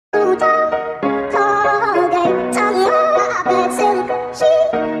เ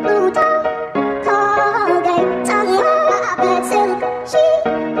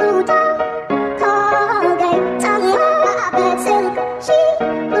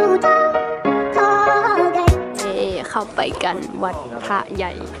าไปกันวัดพระให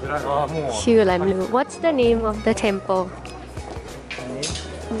ญ่ชื่ออะไรไม่รู้ What's the name of the temple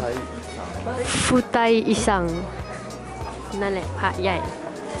ฟูไตอิซังนั่นแหละพระใหญ่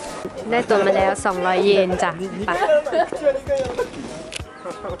ได้ตัวมาแล้ว200 เยนจ้ะปะ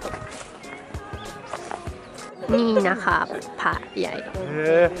นี่นะคะพระใหญ่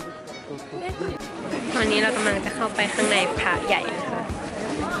ตอนนี้เรากำลังจะเข้าไปข้างในพระใหญ่นะคะ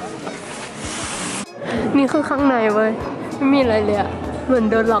นี่คือข้างในเว้ยไม่มีอะไรเลยอะเหมือน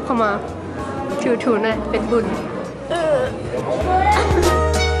โดนล็อกเข้ามาถูๆหน่อยเป็นบุญ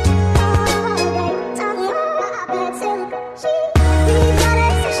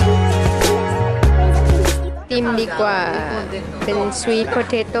ติมดีกว่าเป็นสวีทโพ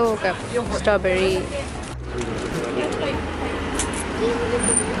เทโต้กับสตรอเบอรี่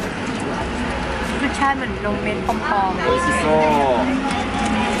รสชาติเหมือนนมเม็ดพองๆ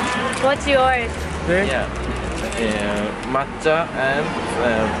What's yours? Matcha and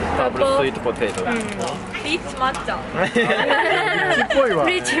purple sweet potato. Rich matcha.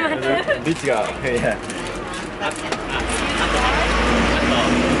 Rich matcha. Richが、yeah.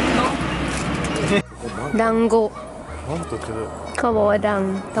 ดังโกเขาบอกว่าดัง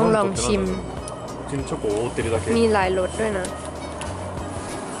ต้องลองชิมมีหลายรสด้วยนะ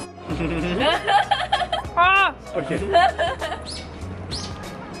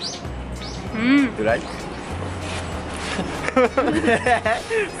Do you like?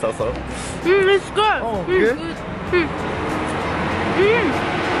 So. It's good. Oh, good.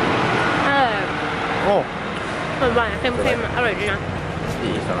 หวานๆเค็มๆอร่อยดีนะい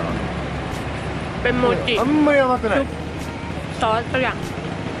いさ。เป็นโมจิあんまり甘くない。ซอสตัวอย่าง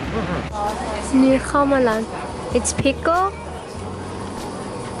นี่เข้ามาร้าน It's pickle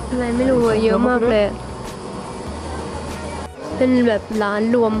อะไรไม่รู้เยอะมากเลยเป็นแบบร้าน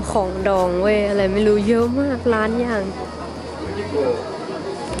รวมของดองเว้ยอะไรไม่รู้เยอะมากร้านอย่าง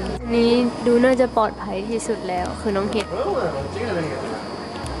นี้ดูน่าจะปลอดภัยที่สุดแล้วคือน้องเห็ด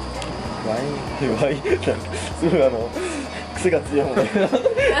ワインすぐ癖が強いもんね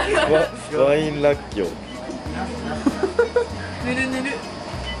ワインラッキョぬるぬる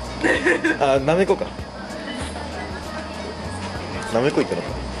あ、なめこかなめこいったのか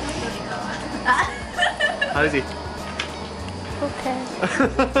あれでOkay.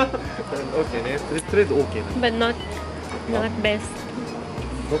 OK ね。とりあえず OK ね。But not best.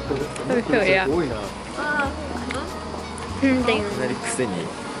 多いな。จริงなりくせに。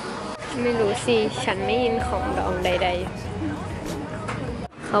ไม่รู้สิฉันไม่ยินของดองใด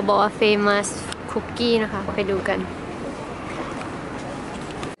ๆเขาบอกว่า famous cookie นะคะไปดูกัน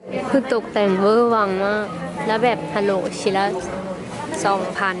คือตกแต่งเวอร์วังมากแล้วแบบฮัลโหลชิ้นละ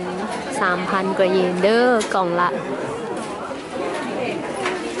 2,000 3,000 กว่าเยนเด้อกล่องละ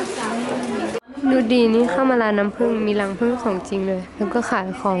ดูดีนี่เข้ามาร้านน้ำผึ้งมีรังผึ้งของจริงเลยแล้วก็ขาย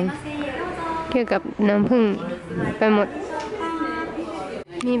ของเกี่ยวกับน้ำผึ้งไปหมด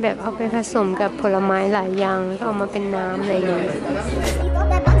มีแบบเอาไปผสมกับผลไม้หลายอย่างแล้วก็ออกมาเป็นน้ำอะไรอย่างนี้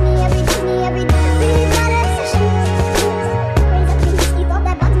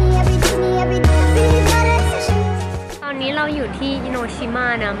ตอนนี้เราอยู่ที่อิโนชิมะ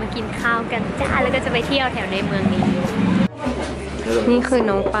นะมากินข้าวกันจ้าแล้วก็จะไปเที่ยวแถวในเมืองนี้นี่คือ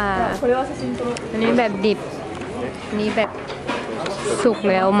น้องปลาอันนี้แบบดิบอันนี้แบบสุก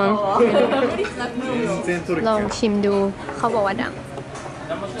แล้วมั้งลองชิมดูเขาบอกว่าดัง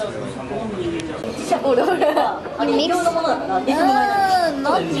Mix?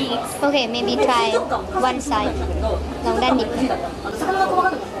 Not mix. Okay, maybe try one side. ลองด้านดิบ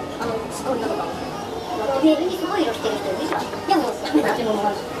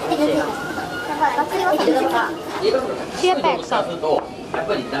เชื่อแปลกสับแ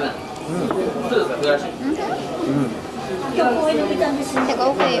ต่ก็โ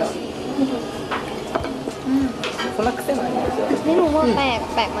อเคไม่รู้ว่าแป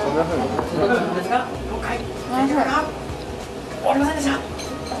ลกมาก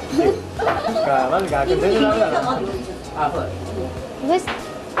What's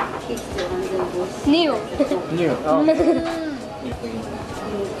new? New.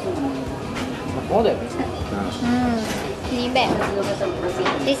 Ini bag.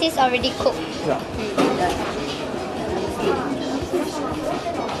 This is already cooked.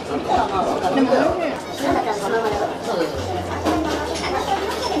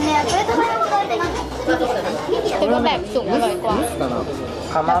 คิดว่าแบบสุกอร่อยกว่าแ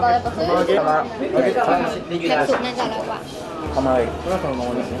บบสุกน่าจะอร่อยกว่า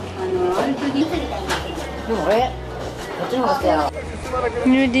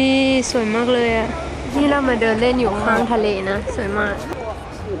ดูดีสวยมากเลยอ่ะนี่เรามาเดินเล่นอยู่ข้างทะเลนะสวยมาก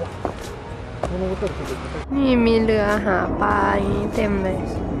นี่มีเรือหาปลาอย่างนี้เต็มเลย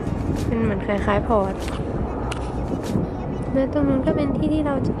เป็นเหมือนคล้ายๆพอร์ตแล้วตรงนู้นก็เป็นที่ที่เ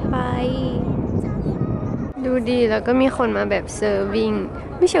ราจะไปดูดีแล้วก็มีคนมาแบบเซิร์ฟวิ่ง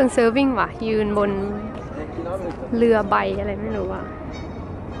ไม่เชิงเซิร์ฟวิ่งว่ะยืนบนเรือใบอะไรไม่รู้ว่ะ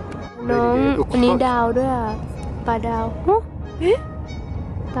น้องอันนี้ดาวด้วยอ่ะปลาดาวเฮ้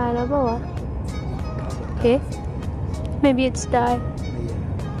ตายแล้วเปล่าวะเฮ้ maybe it's die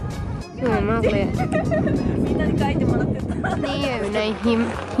สวยมากเลยนี่อยู่ใน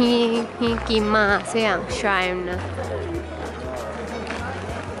ฮิกิมะสักอย่าง shrine นะ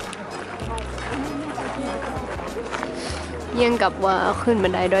ยังกับว่าขึ้นบั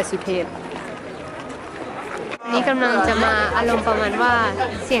นไดดอยสุเทพนี่กำลังจะมาอารมณ์ประมาณว่า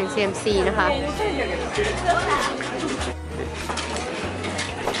เสี่ยงเซียมซีนะคะ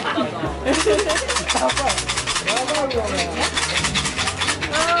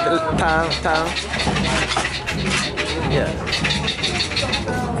ทางเนี่ย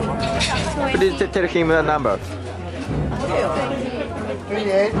Please tell him the number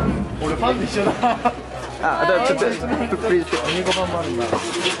俺ファンと一緒だ。あ、だちょっと please 25番もあるんだ。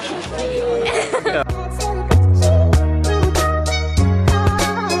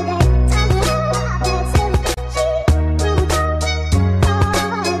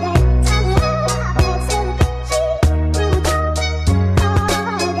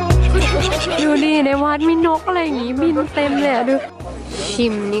ดูดิในวัดมีนกอะไรอย่างงี้บินเต็มเลยอะดูชิ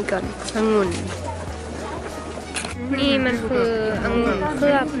มนี่ก่อนองุ่นนี่มันคือองุ่นเคลื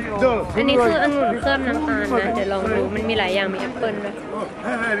อบอันนี้คือองุ่นเคลือบน้ำตาลนะเดี๋ยวลองดูมันมีหลายอย่างมีแอปเปิ้ลด้วย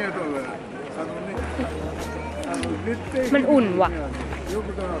มันอุ่นว่ะ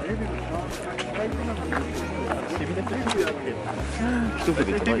一振り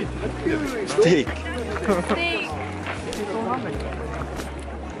とかステーキ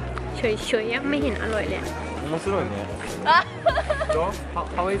เฉยๆไม่เห็นอร่อยเลย面白いね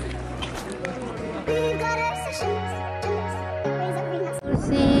How is it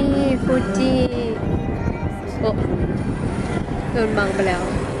ฟูจิโอ้โดนบังไปแล้ว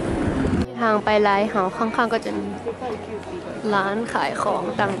ทางไปไลท์เฮาส์ข้างๆก็จะมีร้านขายของ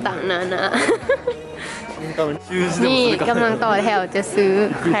ต่างๆนานานี่กำลังต่อแถวจะซื้อ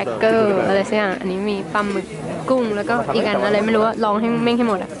แครกเกอร์อะไรสักอย่างอันนี้มีปลาหมึกกุ้งแล้วก็อีกอันอะไรไม่รู้ลองให้เม่งให้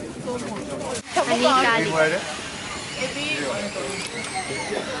หมดอ่ะอันนี้กาลิก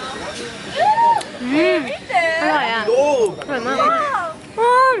อร่อยอ่ะอร่อยมาก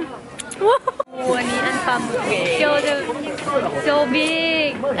อันนี้อันปลาหมึกโซบิ๊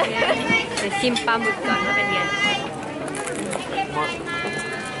กเดี๋ยวชิมปลาหมึกก่อนว่าเป็นไง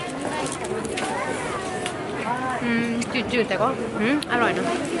จืดๆแต่ก็อร่อยนะ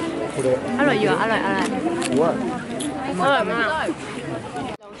อร่อยเยอะอร่อยมาก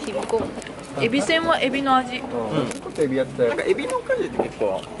ลองชิมกุ้งエビせんはエビの味。エビやってたよエビのお菓子って結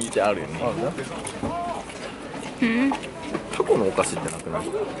構いいじゃあるよねタコのお菓子ってなくない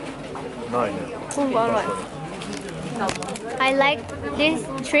ないねกุ้งก็อร่อย I like this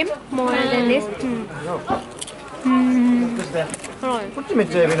shrimp more than this อร่อยこっちめっち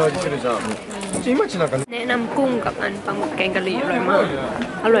ゃエビの味するじゃん。こっちいまいちなんか。แนะนำกุ้งกับอันปลาหมึกแกงกะหรี่อร่อยมาก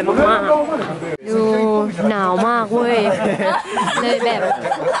ดูหนาวมากเว้ยเลยแบบ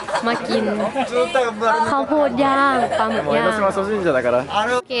มากินข้าวโพดย่างปลาหมึกย่าง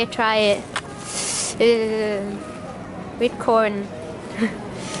โอเค try it with corn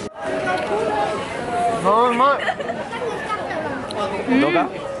あーうまい。動画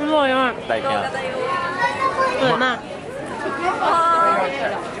อร่อยมาก 体験อร่อยมาก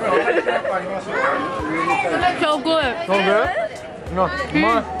超goodそうね。うま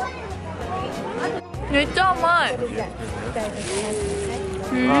い。めっちゃ甘い。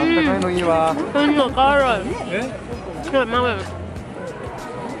あったかいのいいわ。เป็นหนวดก็อร่อยอร่อยมากเลย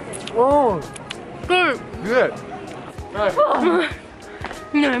おお。good Good。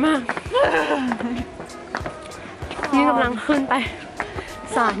เหนื่อยมากนี่กำลังขึ้นไป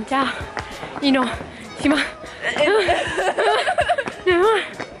ศาลเจ้าอิโนชิมะเหนื่อยมาก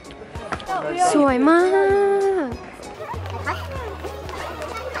สวยมาก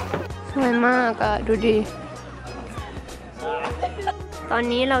สวยมากอะดูดิตอน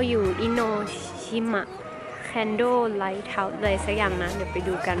นี้เราอยู่อิโนชิมะแคนโดไลท์เฮาส์อะไรสักอย่างนะเดี๋ยวไป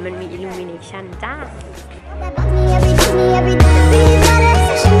ดูกันมันมีอิลูมิเนชันจ้า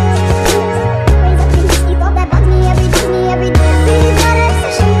bugs me every day. Weve got our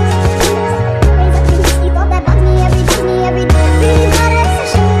obsessions. Raise up things that bugs me every day. Weve got our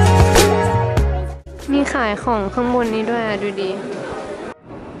obsessions. มีขายของข้างบนนี้ด้วยอะดูดิ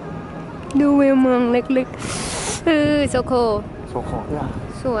ดูวิวเมืองเล็กๆโซโค そこいや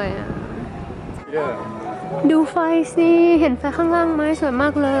สวยอะ 綺麗 ดูไฟสิ เห็นไฟข้างล่างไหมสวยมา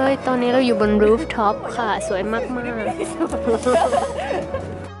กเลย ตอนนี้เราอยู่บนรูฟท็อปค่ะ สวยมากๆ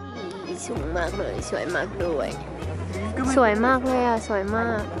สูงมากเลย สวยมากด้วย สวยมากเลยอ่ะ สวยมา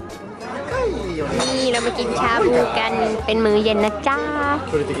ก นี่เรามากินชาบูกันเป็นมื้อเย็นนะจ้า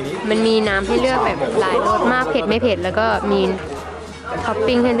มันมีน้ำให้เลือกแบบหลายรสมากเผ็ดไม่เผ็ดแล้วก็มีท็อป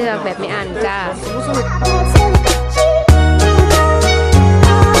ปิ้งให้เลือกแบบไม่อั้นจ้า Stay